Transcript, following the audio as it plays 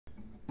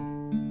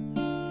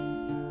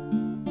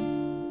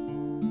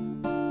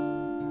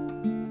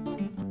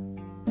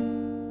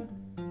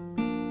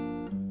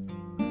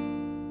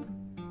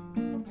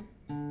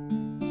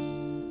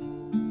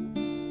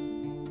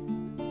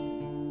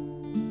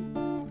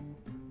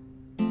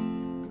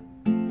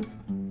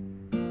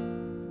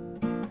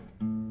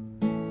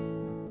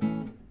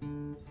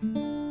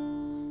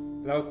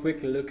have a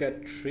quick look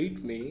at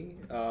Treat Me.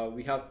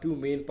 We have two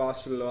main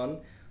parts to learn: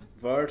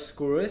 verse,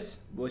 chorus,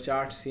 both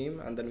charts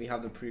same, and then we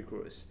have the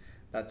pre-chorus.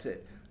 That's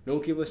it. No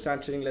keyboard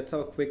stretching. Let's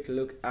have a quick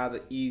look at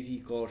the easy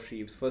chord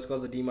shapes. First chord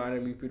is the D minor,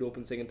 repeat,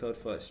 open, second, third,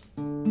 first.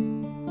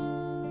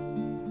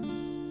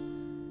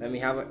 Then we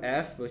have an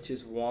F, which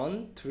is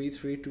 1, 3,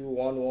 3, 2,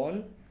 1,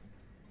 1.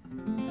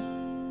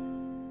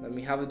 Then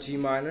we have a G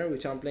minor,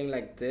 which I'm playing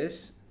like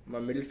this. My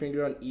middle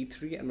finger on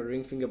E3 and my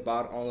ring finger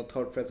bar on the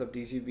third fret of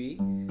DGB.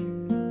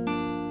 And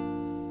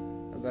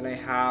then I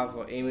have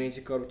an A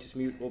major chord, which is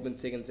mute, open,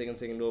 second, second,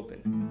 second,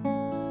 open.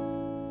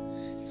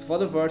 So for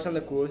the verse and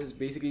the chorus, it's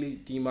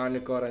basically D minor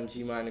chord and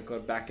G minor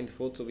chord back and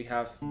forth. So we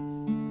have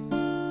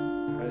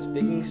a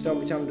picking stop,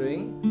 which I'm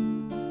doing.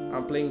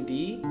 I'm playing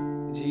D,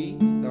 G,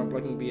 then I'm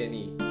plucking B and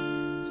E.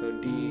 So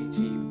D,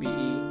 G, B, E,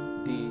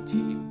 D, G,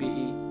 B,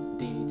 E,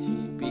 D, G,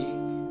 B, E,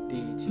 D,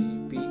 G,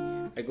 B.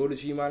 I go to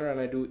G minor and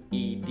I do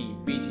E, D,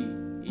 B, G,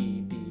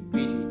 E, D,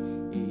 B, G,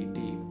 E,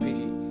 D, B, G,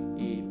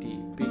 E, D,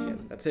 B, G.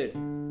 And that's it.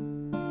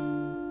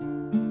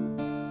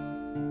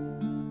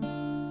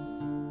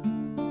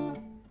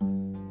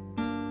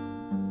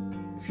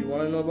 If you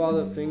want to know about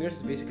the fingers,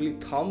 it's basically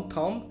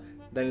thumb,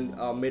 then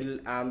middle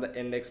and the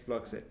index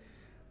plucks it.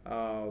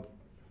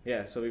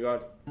 Yeah, so we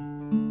got,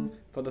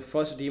 for the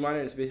first D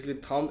minor, it's basically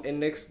thumb,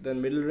 index, then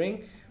middle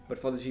ring. But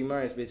for the G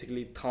minor, it's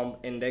basically thumb,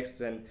 index,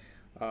 then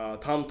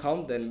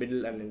thumb, then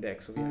middle and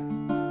index. So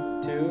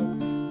yeah,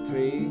 2,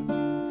 3,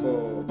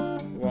 4,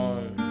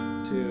 1,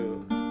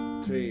 2,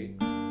 3,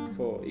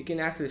 4. You can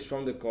actually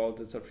strum the chords,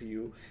 it's up to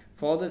you.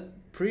 For the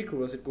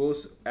pre-chorus, it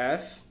goes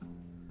F,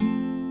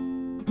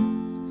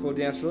 4th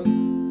dance stroke,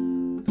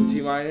 to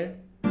G minor,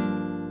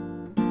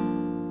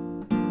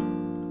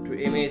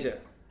 to A major,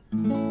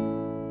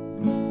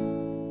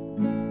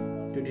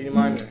 to D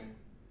minor.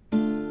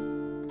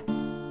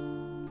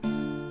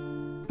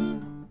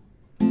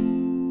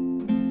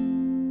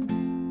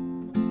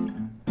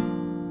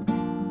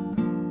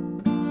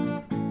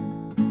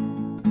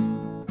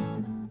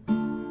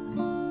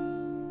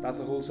 That's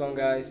the whole song,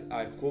 guys.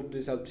 I hope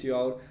this helps you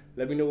out.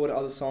 Let me know what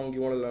other song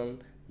you want to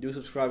learn. Do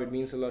subscribe, it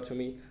means a lot to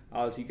me.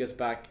 I'll see you guys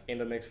back in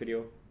the next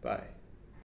video. Bye.